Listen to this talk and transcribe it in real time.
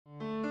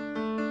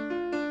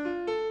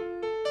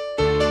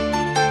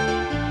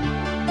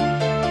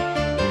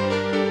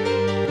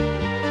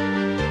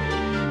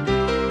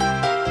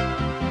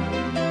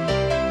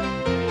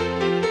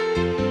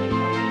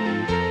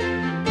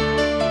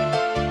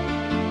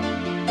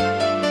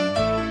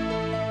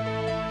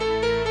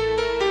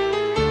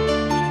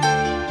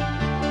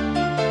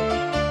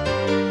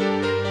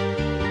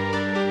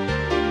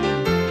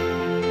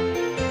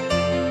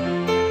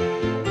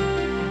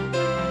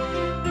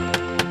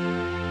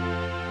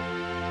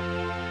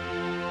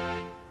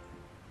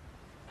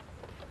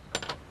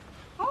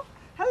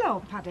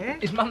Paddy.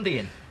 Is Mandy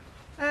in?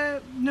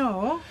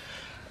 No.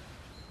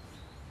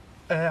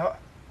 I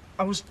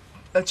was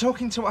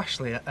talking to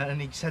Ashley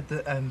and he said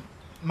that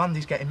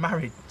Mandy's getting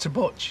married to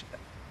Butch.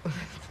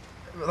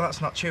 Well,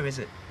 that's not true, is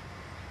it?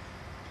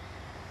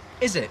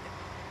 Is it?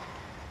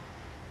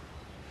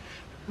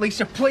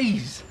 Lisa,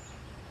 please.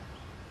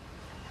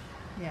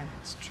 Yeah,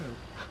 it's true.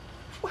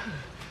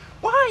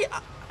 Why?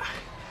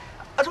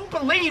 I don't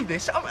believe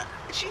this.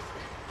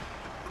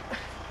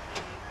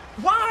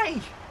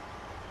 Why?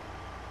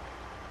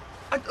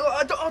 I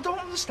don't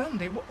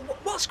understand it.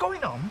 What's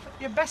going on?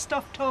 You're best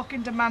off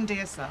talking to Mandy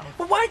herself.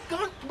 Well, why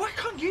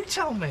can't you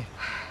tell me?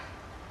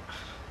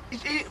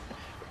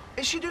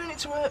 Is she doing it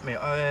to hurt me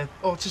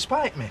or to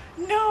spite me?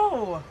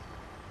 No.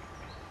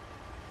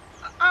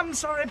 I'm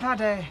sorry,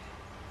 Paddy.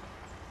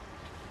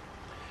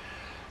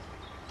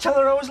 Tell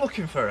her I was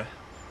looking for her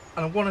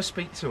and I want to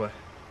speak to her.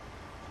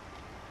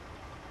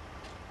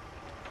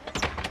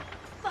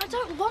 But I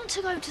don't want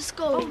to go to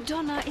school. Oh,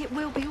 Donna, it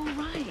will be all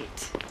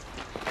right.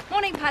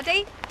 Morning,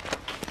 Paddy.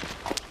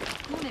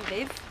 Morning,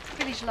 Viv.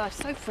 Village life's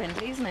so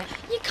friendly, isn't it?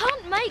 You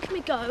can't make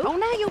me go. Oh,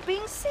 now you're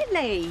being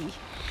silly.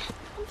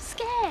 I'm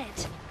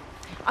scared.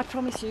 I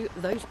promise you,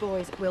 those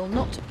boys will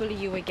not bully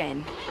you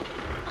again.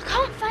 I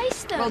can't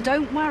face them. Well,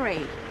 don't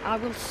worry. I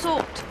will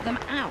sort them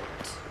out.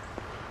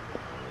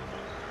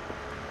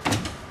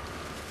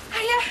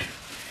 Hiya.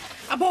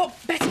 I bought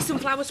Betty some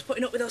flowers for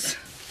putting up with us.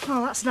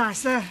 Oh, that's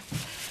nice there.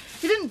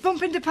 You didn't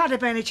bump into Paddy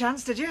by any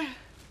chance, did you?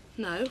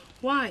 No.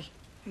 Why?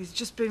 He's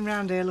just been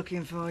round here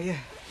looking for you.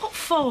 What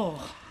for?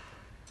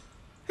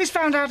 He's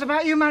found out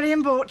about you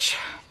marrying Butch.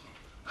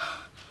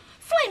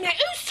 Flame it,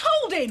 who's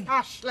told him?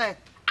 Ashley.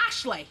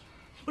 Ashley.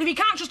 Well, if you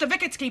can't trust a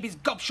vicar to keep his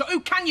gob shut, who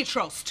can you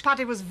trust?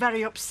 Paddy was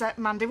very upset,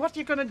 Mandy. What are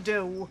you going to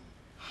do?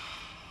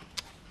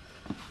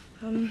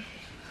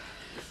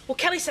 Well,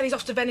 Kelly said he's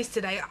off to Venice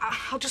today.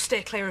 I'll just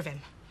stay clear of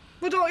him.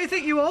 Well, don't you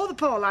think you owe the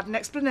poor lad an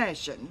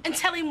explanation? And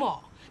tell him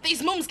what? That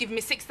his mum's giving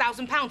me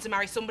 £6,000 to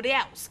marry somebody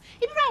else.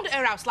 He'd be round at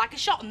her house like a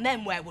shot, and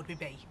then where would we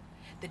be?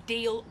 The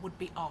deal would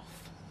be off.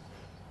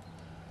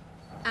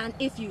 And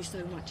if you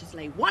so much as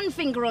lay one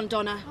finger on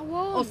Donna, I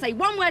won't. or say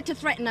one word to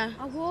threaten her,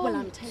 I won't. well,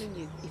 I'm telling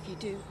you, if you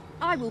do,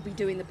 I will be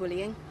doing the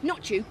bullying,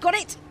 not you. Got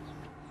it?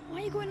 Why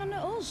are you going on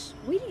at us?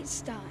 We didn't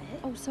start it.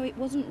 Oh, so it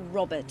wasn't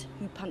Robert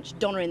who punched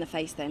Donna in the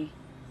face then?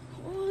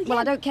 Oh, yeah. Well,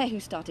 I don't care who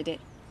started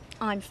it.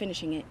 I'm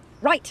finishing it.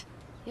 Right?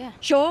 Yeah.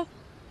 Sure?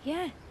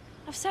 Yeah.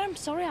 I've said I'm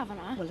sorry, haven't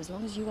I? Well, as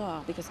long as you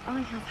are, because I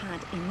have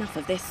had enough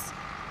of this.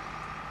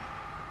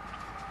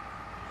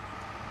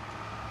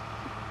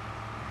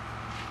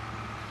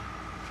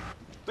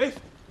 Biff?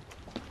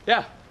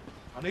 Yeah,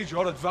 I need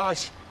your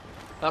advice.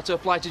 how to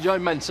apply to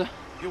join Mensa.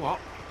 You what?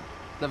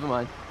 Never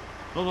mind.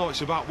 No,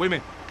 it's about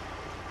women.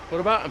 What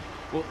about them?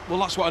 Well,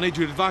 that's what I need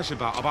your advice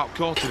about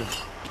courting them.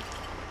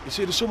 You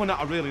see, there's someone that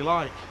I really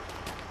like.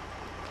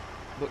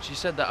 But she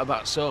said that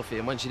about Sophie,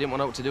 and when she didn't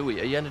want what to do with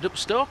you ended up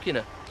stalking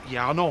her.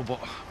 Yeah, I know,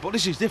 but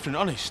this is different,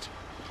 honest.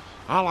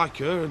 I like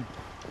her and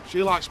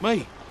she likes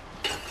me.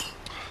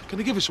 Can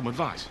you give her some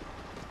advice?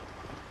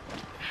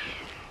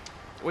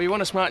 Well, you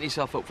want to smarten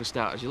yourself up for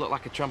starters. You look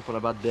like a tramp on a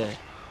bad day.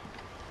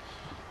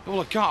 Well,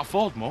 I can't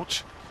afford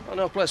much. I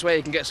know a place where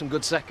you can get some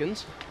good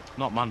seconds.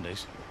 Not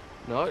Mandy's.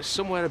 No, it's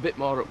somewhere a bit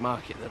more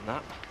upmarket than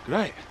that.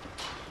 Great.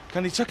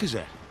 Can you take us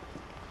there?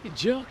 You're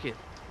joking.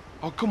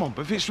 Oh, come on,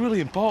 Biff, it's really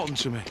important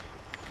to me.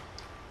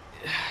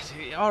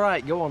 All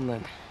right, go on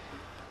then.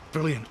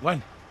 Brilliant.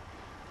 When?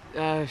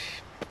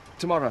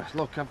 Tomorrow.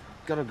 Look, I've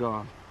got to go.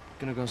 I'm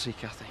going to go and see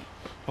Kathy.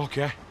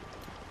 OK.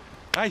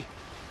 Hey,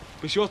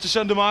 be sure to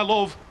send her my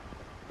love.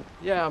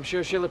 Yeah, I'm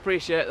sure she'll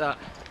appreciate that.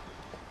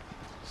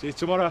 See you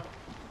tomorrow.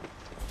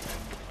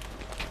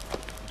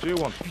 Do you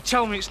want? You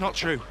tell me it's not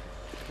true.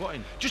 What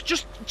in?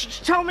 Just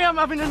tell me I'm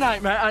having a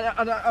nightmare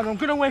and I'm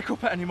going to wake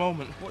up at any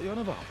moment. What are you on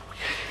about?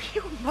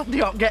 You and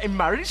Mandy aren't getting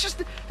married. It's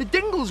just the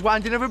dingle's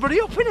winding everybody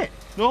up, innit?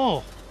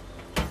 No.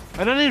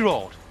 On any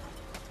road.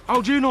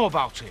 How do you know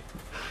about it?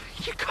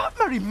 You can't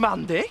marry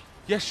Mandy.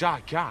 Yes, I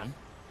can.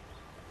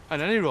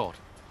 On any road.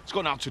 It's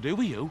got nothing to do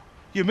with you.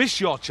 You missed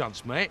your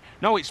chance, mate.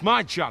 Now it's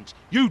my chance.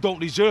 You don't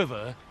deserve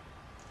her.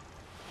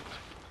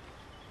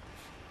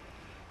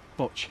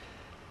 Butch,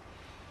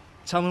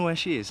 tell me where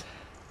she is,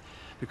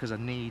 because I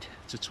need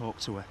to talk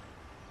to her.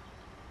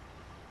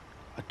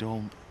 I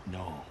don't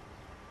know.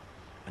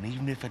 And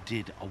even if I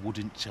did, I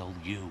wouldn't tell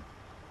you.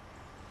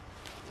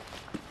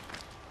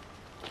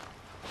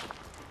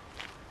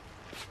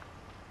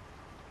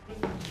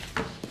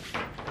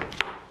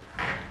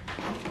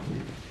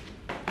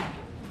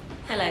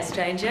 Hello,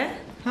 stranger.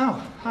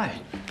 Oh,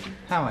 hi.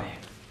 How are you?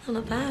 Oh,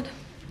 not bad.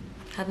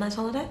 Had a nice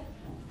holiday?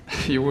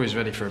 You're always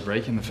ready for a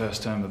break in the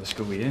first term of the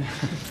school year.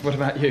 What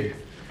about you?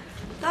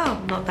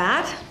 Oh, not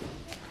bad.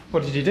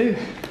 What did you do?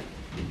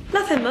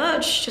 Nothing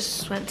much.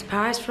 Just went to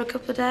Paris for a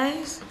couple of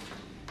days.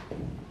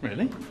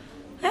 Really?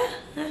 Yeah.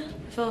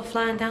 Before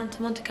flying down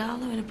to Monte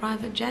Carlo in a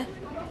private jet,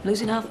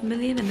 losing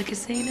 $500,000 in the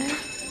casino.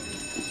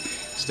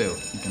 Still,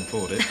 you can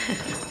afford it.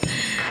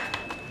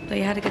 But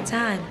you had a good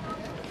time.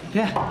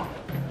 Yeah.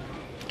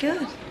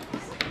 Good.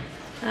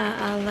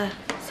 I'll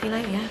see you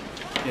later, yeah?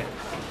 Yeah.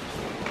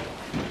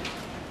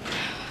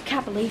 I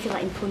can't believe you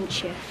let him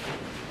punch you.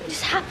 It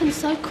just happened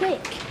so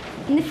quick.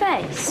 In the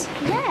face?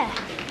 Yeah.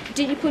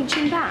 Didn't you punch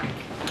him back?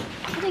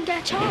 I didn't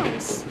get a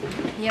chance.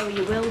 Yeah, well,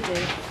 you will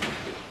do.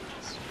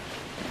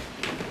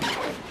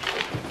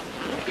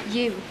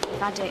 You,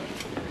 Paddy.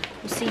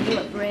 We'll see you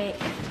at break.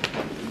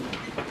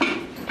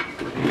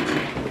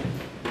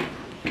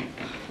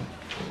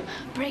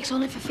 Break's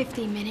only for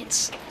 15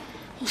 minutes.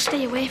 We'll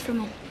stay away from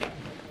them.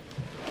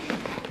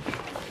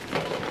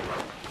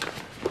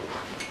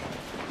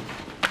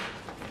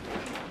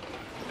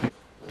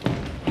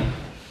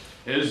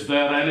 Is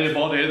there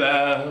anybody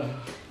there?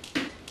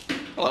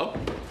 Hello.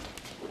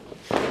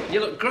 You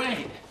look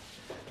great.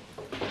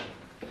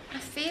 I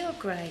feel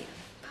great,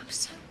 but I'm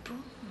so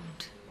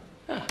bored.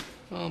 Ah,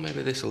 well,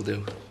 maybe this'll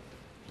do.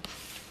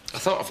 I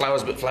thought of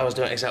flowers, but flowers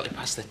don't exactly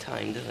pass their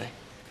time, do they?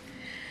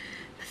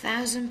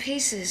 1,000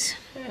 pieces.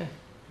 Yeah,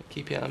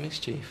 keep you out of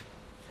mischief.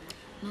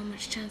 Not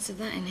much chance of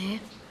that in here.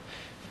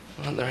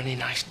 Aren't there any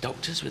nice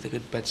doctors with a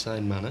good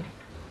bedside manner?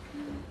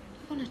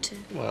 One or two.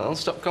 Well,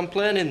 stop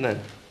complaining then.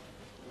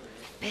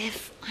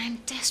 Biff, I'm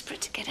desperate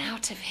to get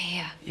out of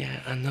here. Yeah,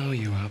 I know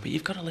you are, but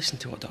you've got to listen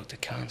to what Dr.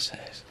 Khan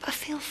says. I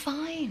feel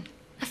fine.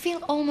 I feel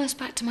almost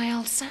back to my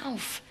old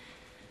self.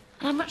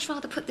 And I'd much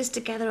rather put this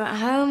together at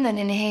home than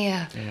in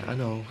here. Yeah, I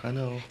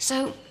know.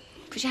 So,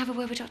 could you have a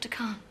word with Dr.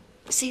 Khan?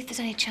 See if there's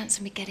any chance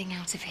of me getting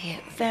out of here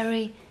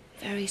very,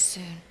 very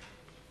soon.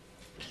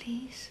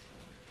 Please?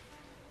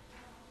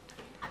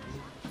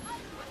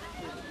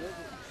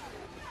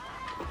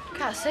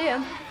 Can't see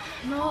him.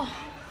 No.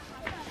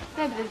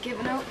 Maybe they've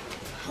given up.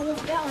 I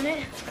won't bet on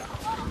it.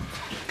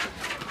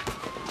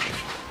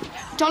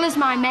 Donna's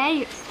my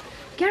mate.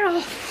 Get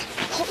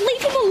off.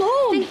 Leave him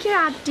alone. Think you're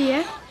hard,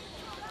 dear.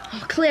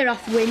 Oh, clear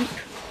off, wimp.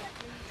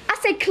 I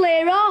said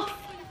clear off.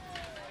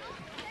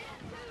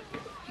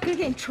 You're gonna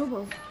get in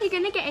trouble. You're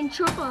gonna get in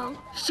trouble.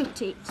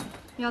 Shut it.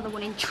 You're the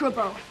one in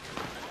trouble.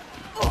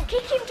 Oh,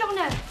 kick him,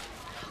 Donna.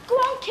 Go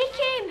on, kick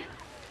him.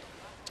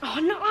 Oh,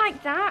 not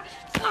like that.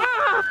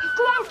 Ah,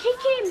 go on,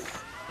 kick him.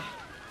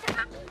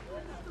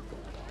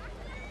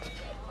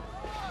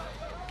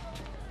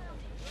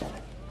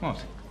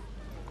 What?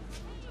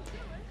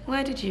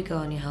 Where did you go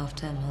on your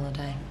half-term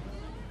holiday?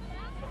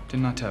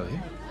 Didn't I tell you?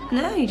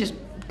 No, you just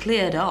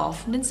cleared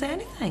off and didn't say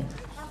anything.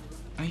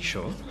 Are you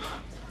sure?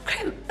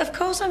 Grim, of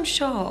course I'm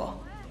sure.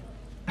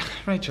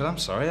 Rachel, I'm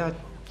sorry. I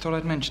thought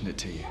I'd mentioned it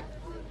to you.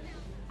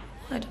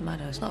 I don't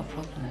matter, it's not a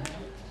problem.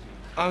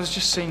 I was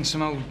just seeing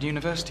some old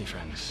university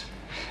friends.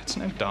 It's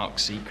no dark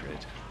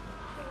secret.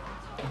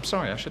 I'm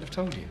sorry, I should have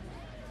told you.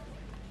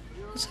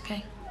 It's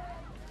okay.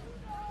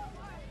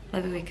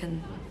 Maybe we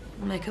can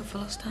make up for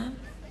lost time.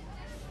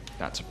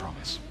 That's a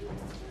promise.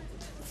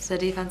 So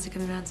do you fancy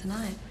coming round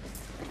tonight?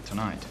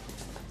 Tonight.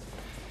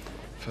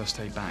 First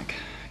day back.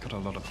 Got a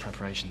lot of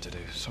preparation to do.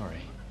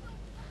 Sorry.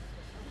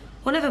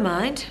 Well, never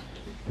mind.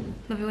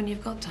 Maybe when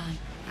you've got time.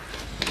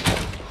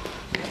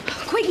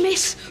 Quick,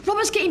 miss.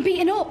 Robert's getting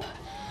beaten up.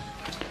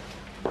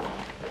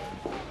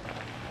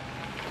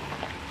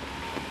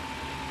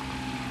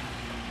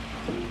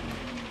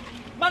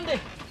 Mandy!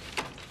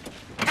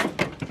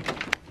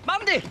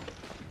 Mandy!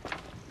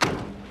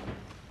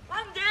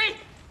 Mandy!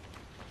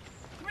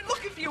 I've been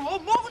looking for you all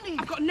morning.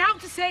 I've got now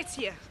to say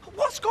to you.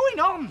 What's going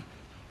on?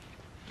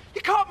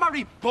 You can't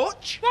marry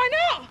Butch. Why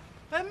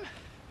not?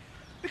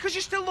 Because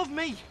you still love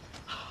me.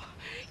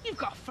 You've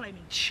got a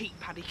flaming cheek,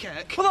 Paddy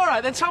Kirk. Well, all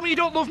right, then tell me you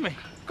don't love me.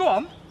 Go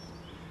on.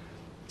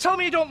 Tell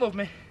me you don't love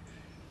me,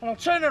 and I'll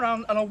turn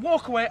around and I'll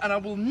walk away and I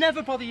will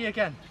never bother you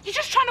again. You're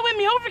just trying to win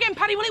me over again,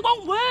 Paddy. Well, it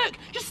won't work.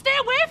 Just stay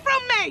away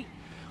from me.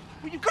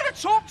 Well, you've got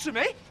to talk to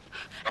me.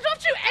 I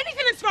don't do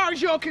anything as far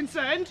as you're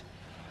concerned.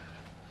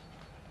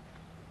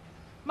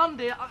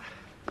 Mandy,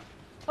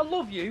 I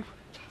love you.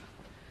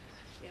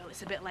 Yeah, well,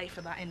 it's a bit late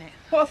for that, isn't it?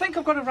 Well, I think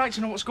I've got a right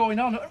to know what's going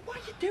on. Why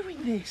are you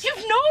doing this?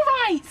 You've no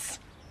rights.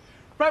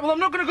 Right, well, I'm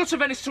not going to go to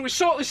Venice till we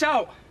sort this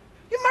out.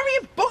 You're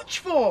marrying Butch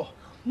for?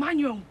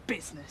 Mind your own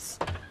business.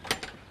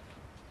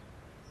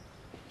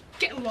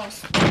 Get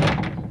lost.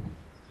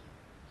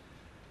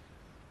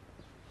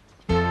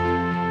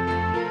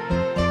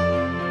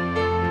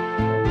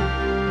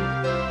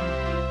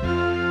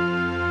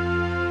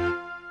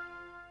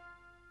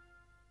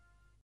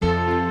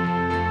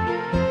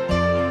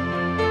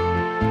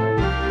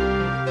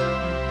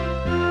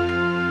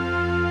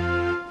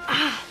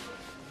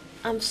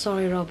 I'm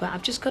sorry, Robert.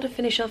 I've just got to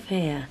finish off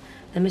here.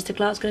 Then Mr.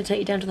 Clark's going to take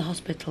you down to the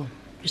hospital,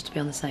 just to be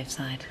on the safe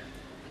side.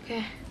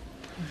 Okay.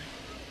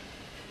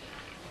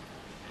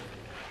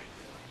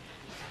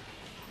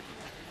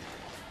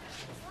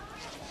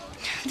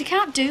 They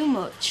can't do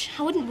much.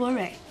 I wouldn't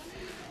worry.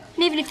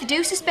 And even if they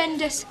do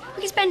suspend us,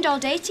 we can spend all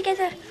day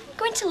together.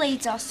 Going to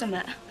Leeds or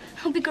something.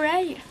 It'll be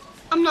great.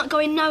 I'm not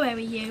going nowhere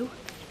with you.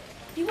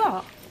 You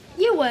what?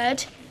 Your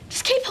word.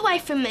 Just keep away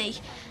from me.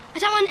 I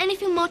don't want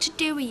anything more to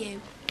do with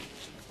you.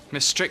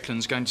 Miss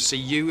Strickland's going to see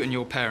you and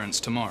your parents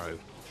tomorrow.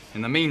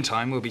 In the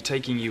meantime, we'll be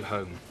taking you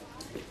home.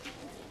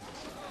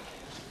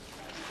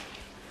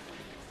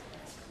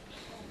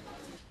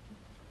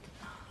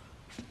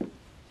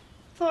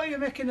 thought you were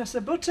making us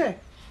a butty.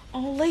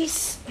 Oh,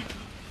 Lise,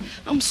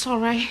 I'm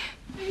sorry.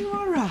 Are you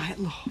all right,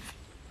 love?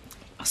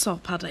 I saw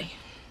Paddy.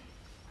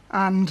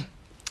 And?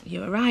 You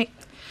were right.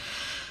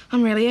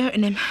 I'm really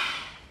hurting him.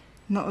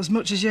 Not as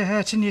much as you're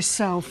hurting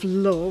yourself,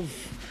 love.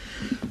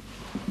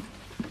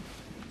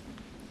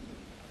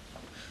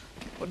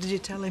 What did you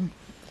tell him?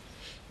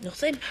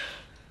 Nothing.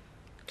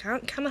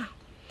 Can I?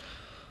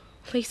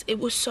 Please, it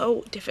was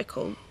so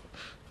difficult.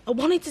 I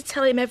wanted to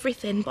tell him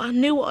everything, but I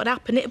knew what had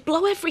happened. It'd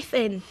blow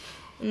everything.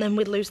 And then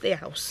we'd lose the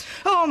house.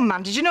 Oh,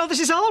 man, did you know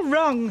this is all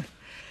wrong?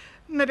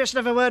 Maybe I should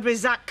have a word with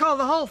Zach. Call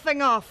the whole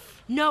thing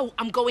off. No,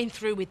 I'm going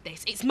through with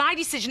this. It's my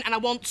decision and I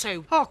want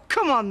to. Oh,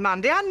 come on,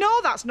 Mandy. I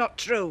know that's not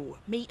true.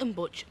 Me and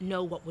Butch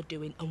know what we're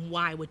doing and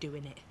why we're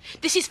doing it.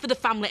 This is for the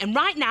family, and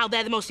right now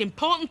they're the most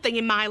important thing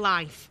in my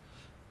life.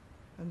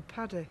 And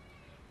Paddy?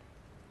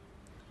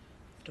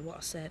 After what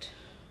I said,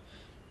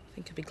 I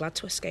think I'd be glad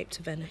to escape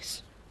to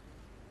Venice.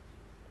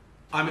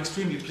 I'm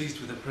extremely pleased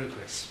with her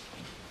progress.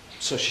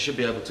 So she should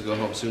be able to go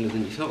home sooner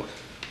than you thought.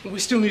 But we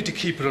still need to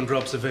keep her under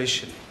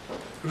observation.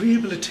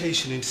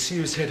 Rehabilitation in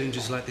serious head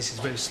injuries like this is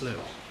very slow.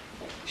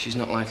 She's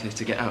not likely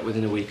to get out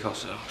within a week or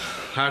so.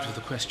 Out of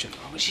the question.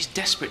 Oh, but she's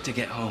desperate to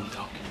get home,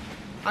 Doc.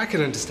 I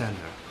can understand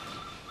her.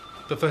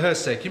 But for her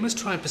sake, you must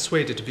try and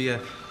persuade her to be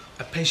a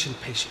patient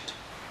patient.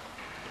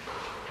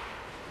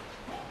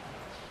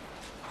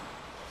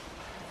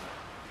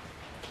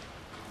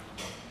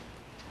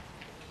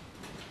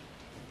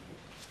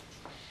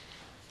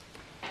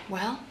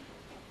 Well?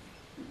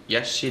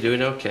 Yes, you're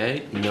doing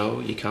okay. No,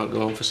 you can't go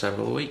home for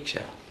several weeks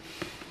yet.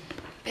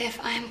 Biff,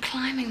 I am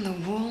climbing the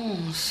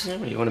walls. Yeah,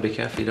 well, you want to be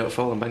careful you don't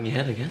fall and bang your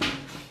head again.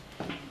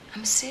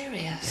 I'm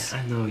serious. Yeah,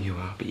 I know you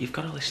are, but you've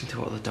got to listen to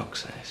what the doc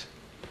says.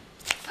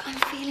 But I'm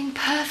feeling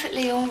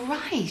perfectly all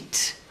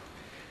right.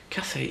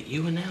 Kathy,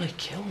 you were nearly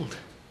killed.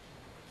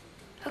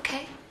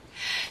 Okay.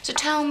 So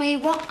tell me,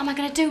 what am I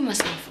going to do with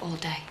myself all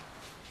day?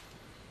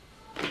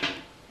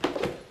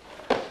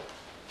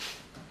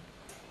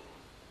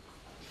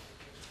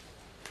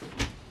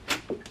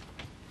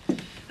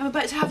 I'm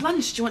about to have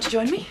lunch. Do you want to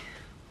join me?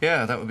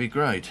 Yeah, that would be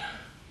great.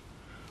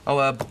 Oh,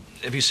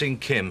 have you seen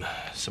Kim?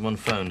 Someone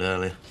phoned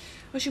earlier.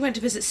 Well, she went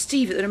to visit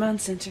Steve at the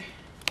remand centre.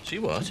 She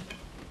what?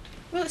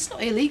 Well, it's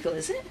not illegal,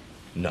 is it?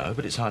 No,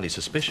 but it's highly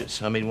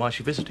suspicious. I mean, why is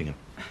she visiting him?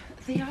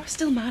 They are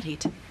still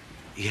married.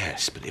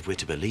 Yes, but if we're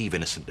to believe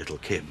innocent little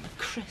Kim...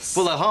 Chris.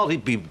 Well, they'll hardly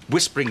be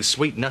whispering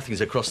sweet nothings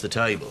across the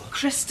table.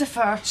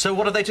 Christopher. So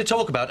what are they to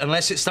talk about,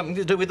 unless it's something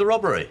to do with the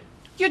robbery?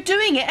 You're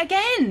doing it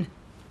again.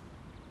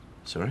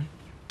 Sorry?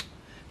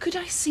 Could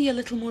I see a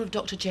little more of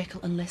Dr. Jekyll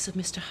and less of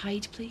Mr.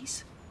 Hyde,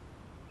 please?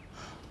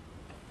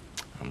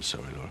 I'm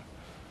sorry, Laura.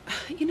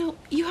 You know,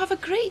 you have a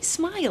great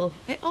smile.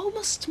 It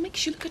almost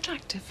makes you look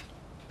attractive.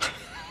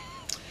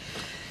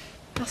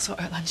 I'll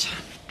sort out lunch.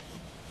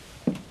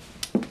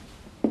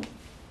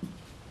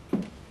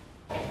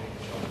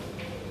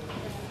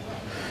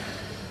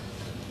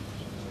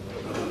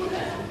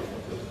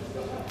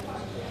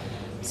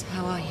 So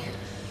how are you?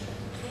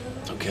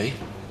 Okay.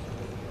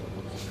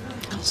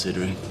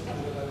 Considering.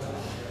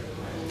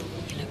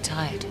 You look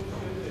tired.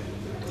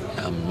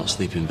 I'm not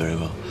sleeping very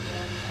well.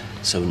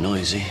 So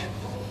noisy.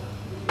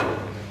 I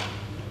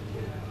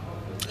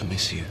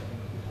miss you.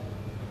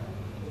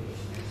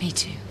 Me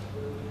too.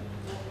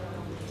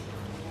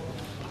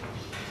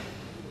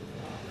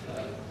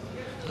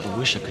 I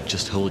wish I could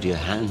just hold your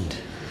hand.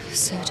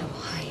 So do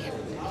I.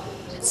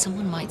 But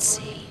someone might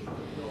see.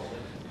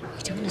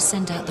 We don't want to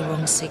send out the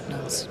wrong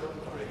signals.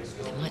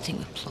 They might think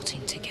we're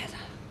plotting together.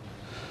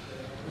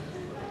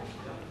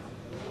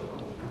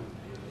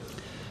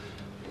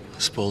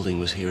 Spaulding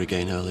was here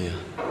again earlier.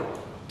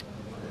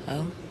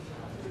 Oh?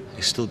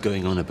 He's still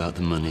going on about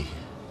the money.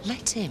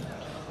 Let him.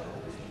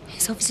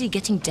 He's obviously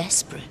getting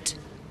desperate.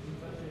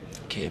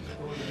 Kim,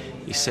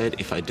 he said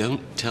if I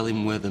don't tell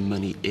him where the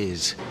money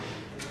is,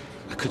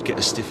 I could get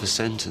a stiffer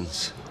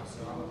sentence.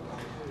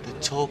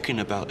 They're talking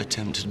about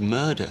attempted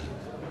murder.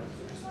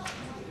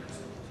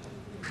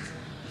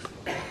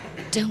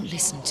 Don't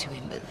listen to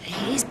him, but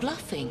he's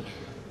bluffing.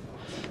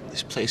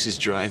 This place is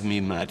driving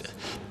me mad.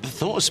 The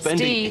thought of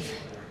spending... Steve,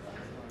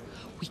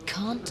 we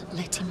can't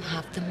let him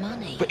have the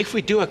money. But if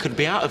we do, I could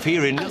be out of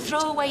here in... And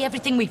throw away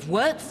everything we've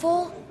worked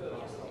for?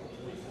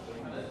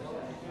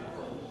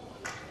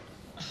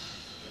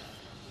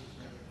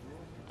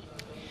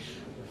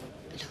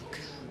 Look,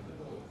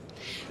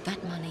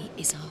 that money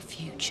is our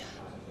future.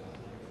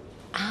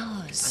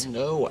 Ours.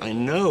 I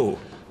know.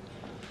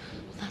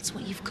 That's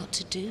what you've got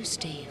to do,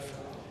 Steve.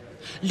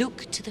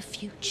 Look to the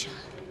future.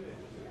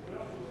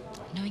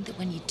 Knowing that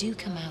when you do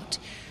come out,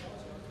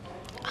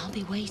 I'll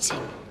be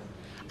waiting.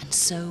 And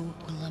so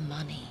will the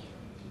money.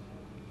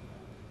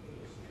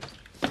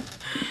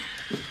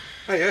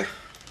 Hiya.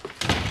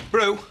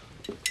 Brew.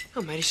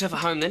 Oh, made yourself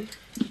at home then.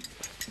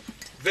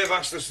 Viv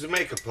asked us to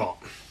make a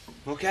pot.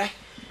 OK?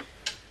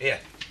 Here,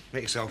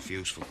 make yourself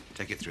useful.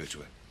 Take it through to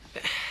her.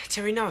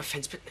 Terry, no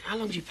offence, but how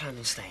long do you plan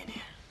on staying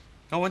here?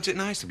 Oh, wasn't it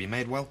nice to be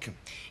made welcome?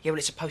 Yeah, well,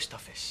 it's a post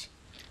office,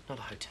 not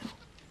a hotel.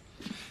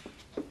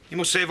 You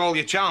must save all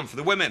your charm for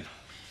the women.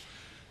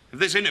 If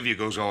this interview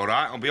goes all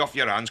right, I'll be off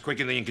your hands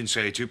quicker than you can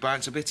say 2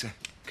 pints of bitter.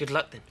 Good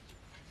luck,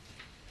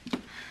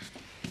 then.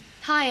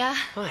 Hiya.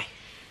 Hi.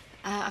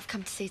 I've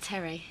come to see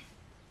Terry.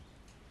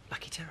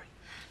 Lucky Terry.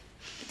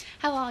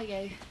 How are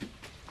you?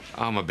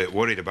 I'm a bit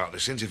worried about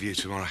this interview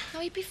tomorrow.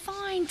 Oh, you'll be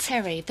fine,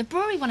 Terry. If the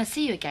brewery want to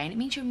see you again, it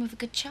means you're in with a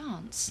good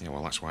chance. Yeah,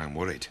 well, that's why I'm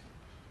worried.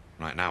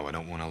 Right now, I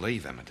don't want to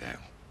leave Emmerdale.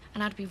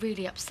 And I'd be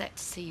really upset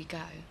to see you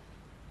go.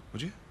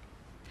 Would you?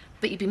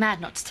 But you'd be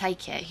mad not to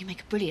take it. You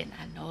make a brilliant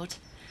landlord.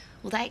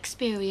 All that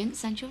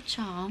experience and your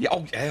charm. Yeah,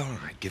 oh, yeah, all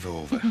right, give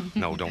over.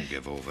 No, don't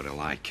give over. I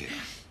like it.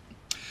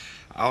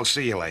 I'll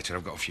see you later.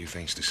 I've got a few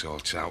things to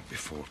sort out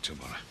before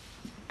tomorrow.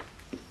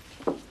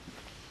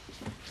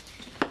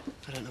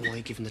 I don't know why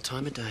you give him the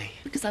time of day.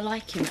 Because I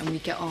like him and we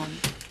get on.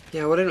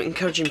 Yeah, well, I don't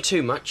encourage him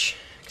too much,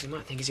 because he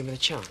might think he's in with a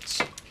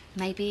chance.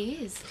 Maybe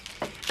he is.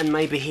 And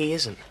maybe he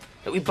isn't.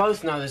 But we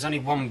both know there's only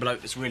one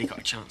bloke that's really got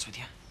a chance with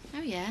you.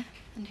 Oh, yeah?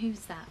 And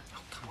who's that?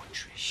 Oh, come on,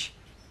 Trish.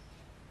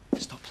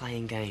 Stop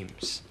playing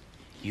games.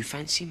 You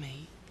fancy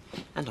me,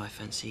 and I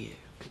fancy you.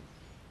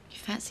 You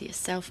fancy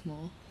yourself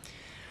more.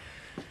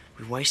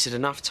 We've wasted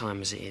enough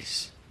time as it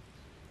is.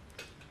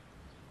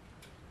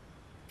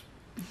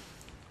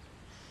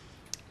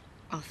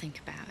 I'll think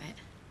about it.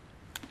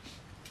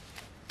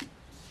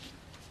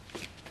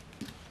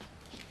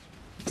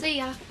 See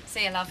ya.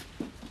 See you, love.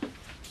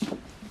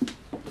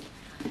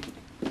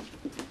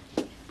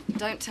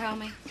 Don't tell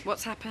me.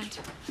 What's happened?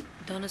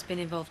 Donna's been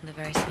involved in a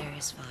very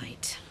serious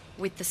fight.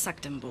 With the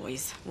Sugden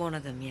boys? One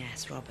of them,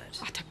 yes, Robert.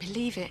 I don't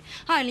believe it.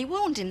 I only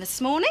warned him this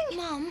morning.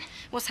 Mum.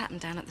 What's happened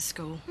down at the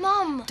school?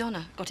 Mum.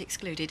 Donna got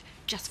excluded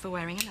just for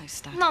wearing a nose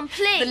stud. Mum,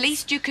 please. The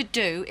least you could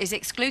do is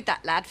exclude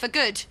that lad for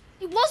good.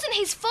 It wasn't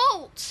his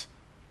fault.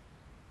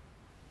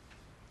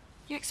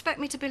 You expect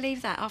me to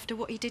believe that after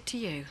what he did to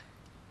you?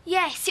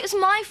 Yes, it was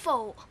my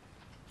fault.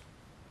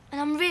 And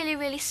I'm really,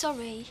 really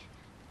sorry.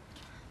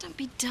 Don't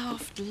be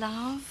daft,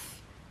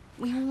 love.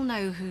 We all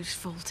know whose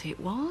fault it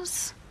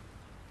was.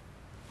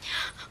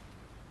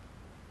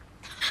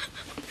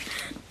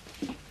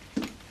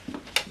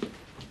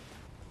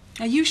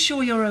 Are you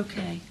sure you're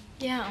okay?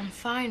 Yeah, I'm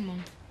fine,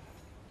 Mum.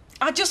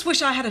 I just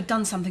wish I had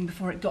done something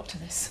before it got to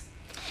this.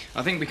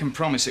 I think we can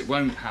promise it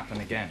won't happen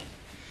again.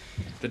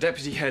 The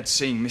deputy head's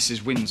seeing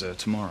Mrs. Windsor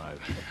tomorrow,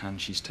 and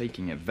she's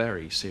taking it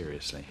very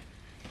seriously.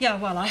 Yeah,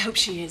 well, I hope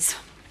she is.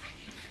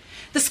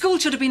 The school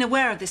should have been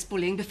aware of this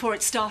bullying before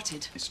it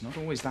started. It's not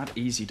always that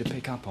easy to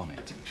pick up on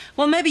it.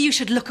 Well, maybe you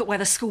should look at where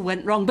the school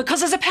went wrong,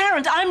 because as a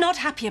parent, I'm not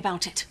happy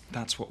about it.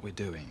 That's what we're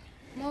doing.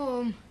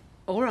 Mum.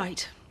 All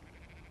right.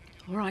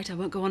 All right, I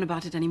won't go on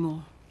about it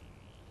anymore.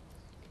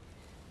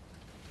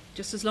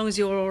 Just as long as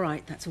you're all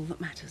right, that's all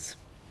that matters.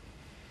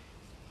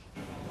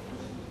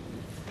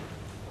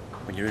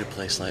 When you're in a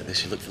place like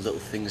this, you look for little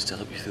things to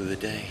help you through the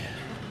day.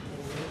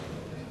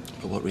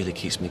 But what really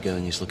keeps me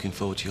going is looking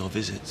forward to your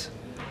visits.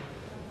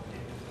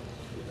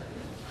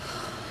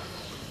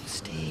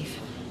 Steve.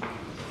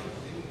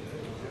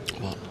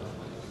 What?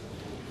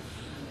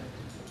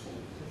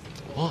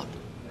 What?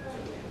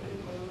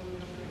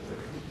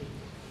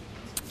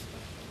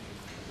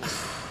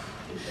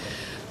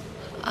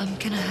 I'm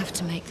gonna have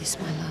to make this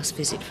my last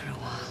visit for a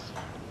while.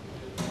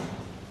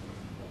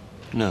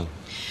 No.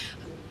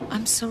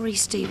 I'm sorry,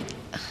 Steve.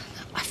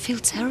 I feel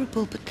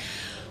terrible, but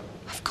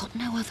I've got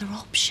no other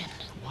option.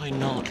 Why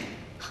not?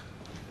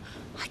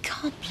 I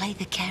can't play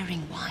the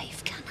caring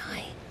wife, can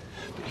I?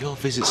 But your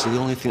visits are the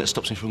only thing that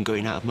stops me from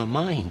going out of my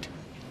mind.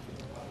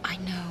 I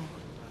know.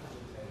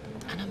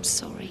 And I'm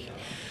sorry.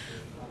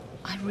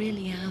 I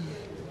really am.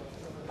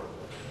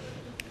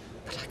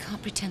 But I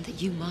can't pretend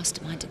that you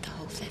masterminded the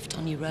whole theft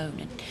on your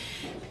own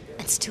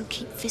and still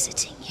keep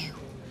visiting you.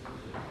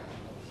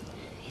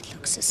 It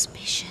looks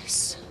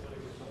suspicious.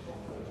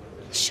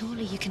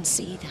 Surely you can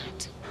see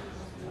that.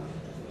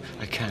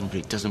 I can, but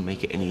it doesn't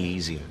make it any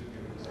easier.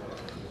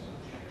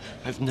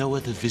 I've no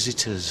other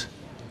visitors.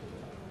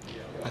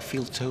 I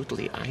feel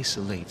totally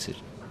isolated.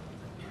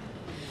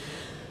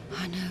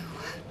 I know.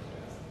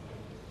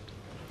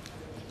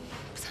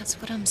 But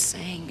that's what I'm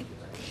saying.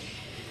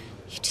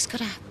 You just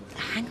gotta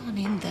hang on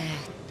in there.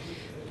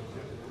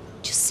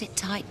 Just sit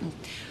tight and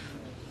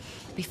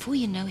before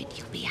you know it,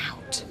 you'll be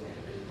out.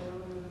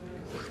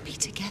 We'll be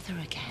together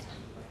again.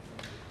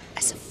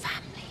 As a family.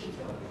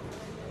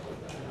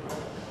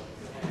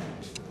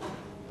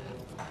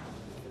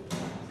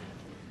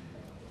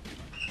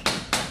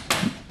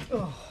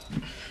 Oh,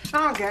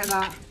 I'll get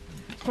that.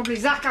 Probably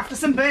Zach after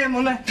some beer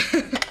money.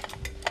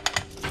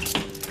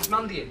 Is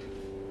Mandy in?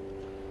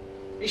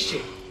 Is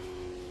she?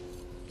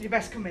 You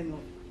best come in, love.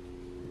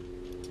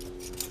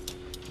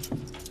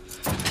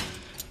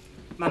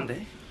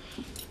 Mandy?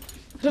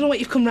 I don't know what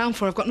you've come round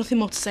for. I've got nothing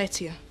more to say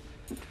to you.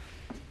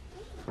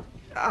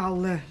 I'll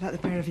let the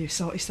pair of you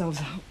sort yourselves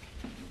out.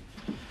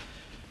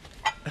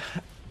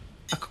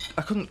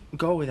 I couldn't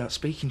go without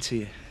speaking to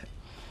you.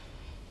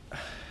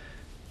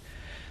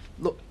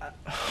 Look,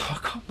 I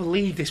can't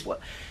believe this. What?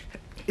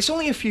 It's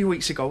only a few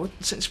weeks ago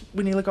since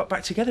we nearly got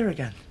back together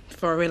again.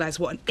 Before I realised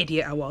what an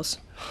idiot I was.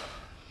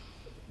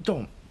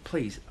 Don't,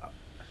 please.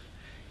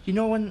 You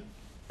know when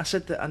I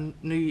said that I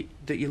knew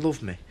that you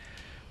loved me?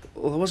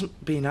 Well, I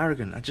wasn't being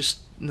arrogant. I just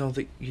know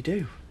that you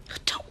do.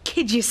 Don't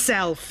kid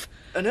yourself.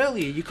 And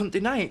earlier you couldn't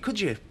deny it, could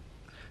you?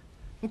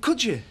 Well,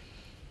 could you?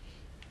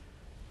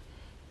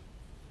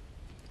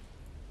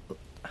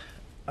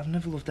 I've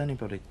never loved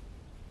anybody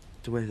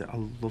the way that I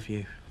love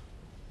you.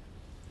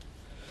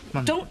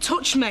 Man, don't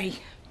touch me.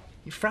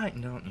 You're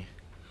frightened, aren't you?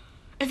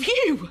 Of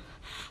you?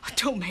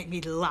 Don't make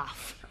me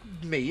laugh.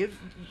 Me? Of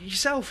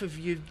yourself? Of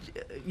your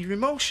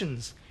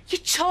emotions?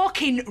 You're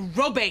talking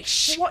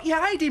rubbish. Well, what are you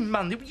hiding,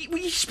 man? Will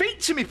you speak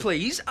to me,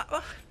 please?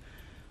 I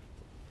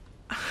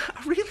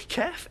really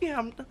care for you.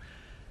 I want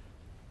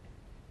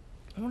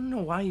to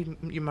know why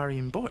you're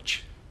marrying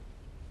Butch.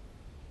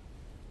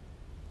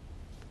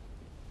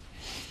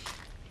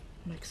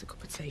 Makes a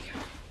cup of tea.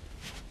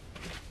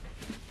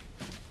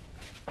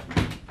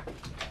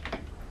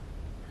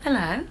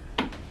 Hello.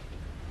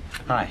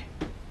 Hi.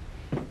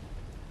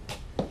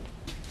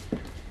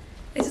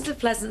 Is it a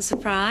pleasant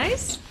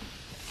surprise?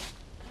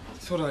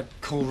 Thought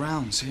I'd call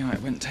round, see how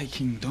it went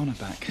taking Donna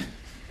back.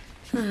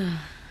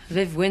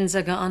 Viv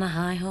Windsor got on a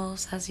high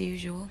horse, as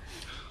usual.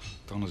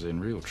 Donna's in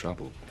real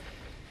trouble.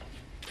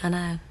 I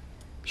know.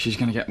 She's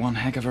going to get one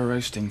heck of a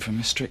roasting from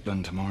Miss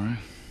Strickland tomorrow.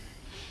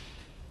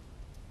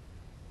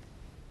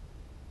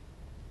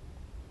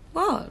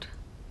 What?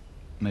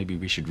 Maybe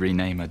we should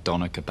rename her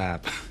Donna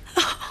Kebab.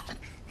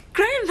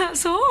 Graham,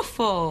 that's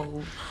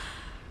awful.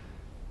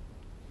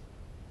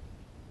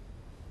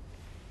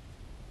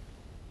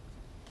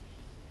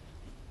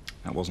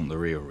 That wasn't the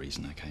real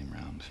reason I came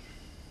round.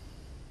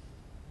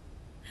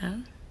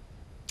 Oh?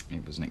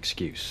 It was an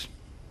excuse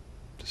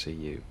to see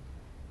you.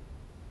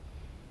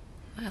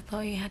 I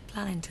thought you had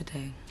planning to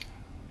do.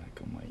 That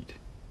can wait.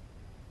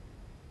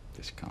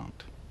 This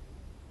can't.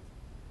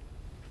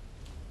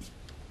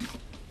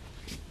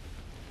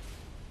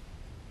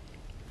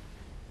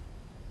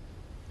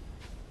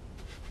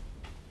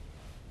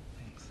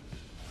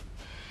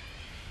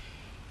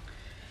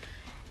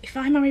 If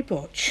I marry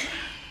Butch...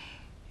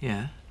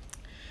 Yeah?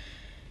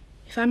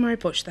 If I marry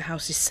Butch, the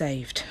house is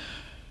saved.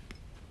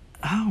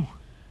 How?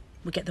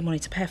 We get the money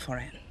to pay for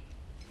it.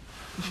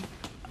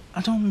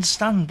 I don't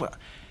understand. But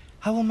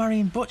how will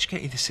marrying Butch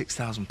get you the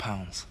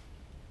 £6,000?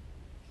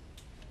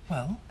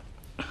 Well?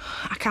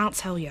 I can't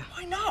tell you.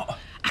 Why not?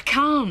 I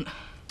can't.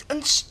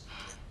 And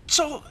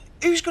so,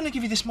 who's going to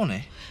give you this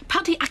money?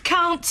 Paddy, I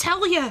can't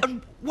tell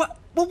you. What?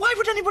 Well, why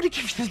would anybody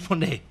give you this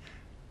money?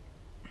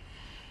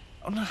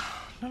 Oh, no,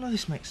 none of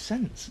this makes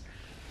sense.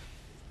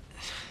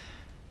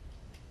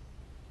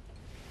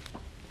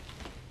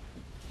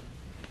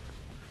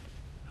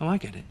 Oh, I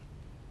get it.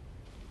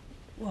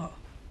 What?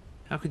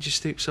 How could you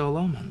stoop so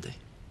low, Mandy?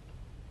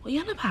 What are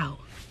you on about?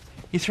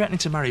 You're threatening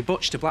to marry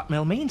Butch to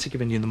blackmail me into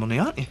giving you the money,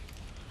 aren't you?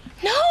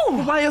 No!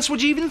 Well, why else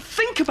would you even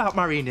think about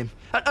marrying him?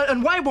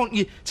 And why won't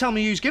you tell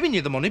me who's giving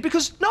you the money?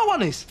 Because no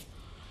one is.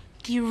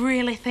 Do you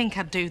really think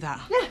I'd do that?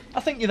 Yeah,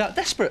 I think you're that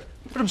desperate.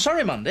 But I'm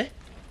sorry, Mandy,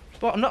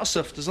 but I'm not as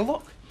soft as I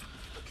look.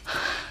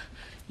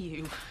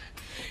 You.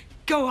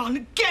 Go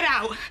on, get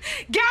out!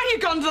 Get out of your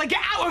gondola,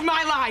 get out of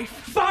my life!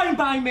 Fine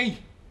by me!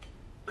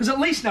 Because at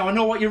least now I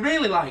know what you're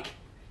really like.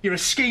 You're a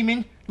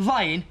scheming,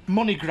 lying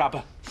money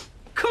grabber.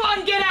 Come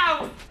on, get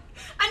out!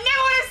 I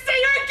never want to see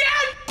you again!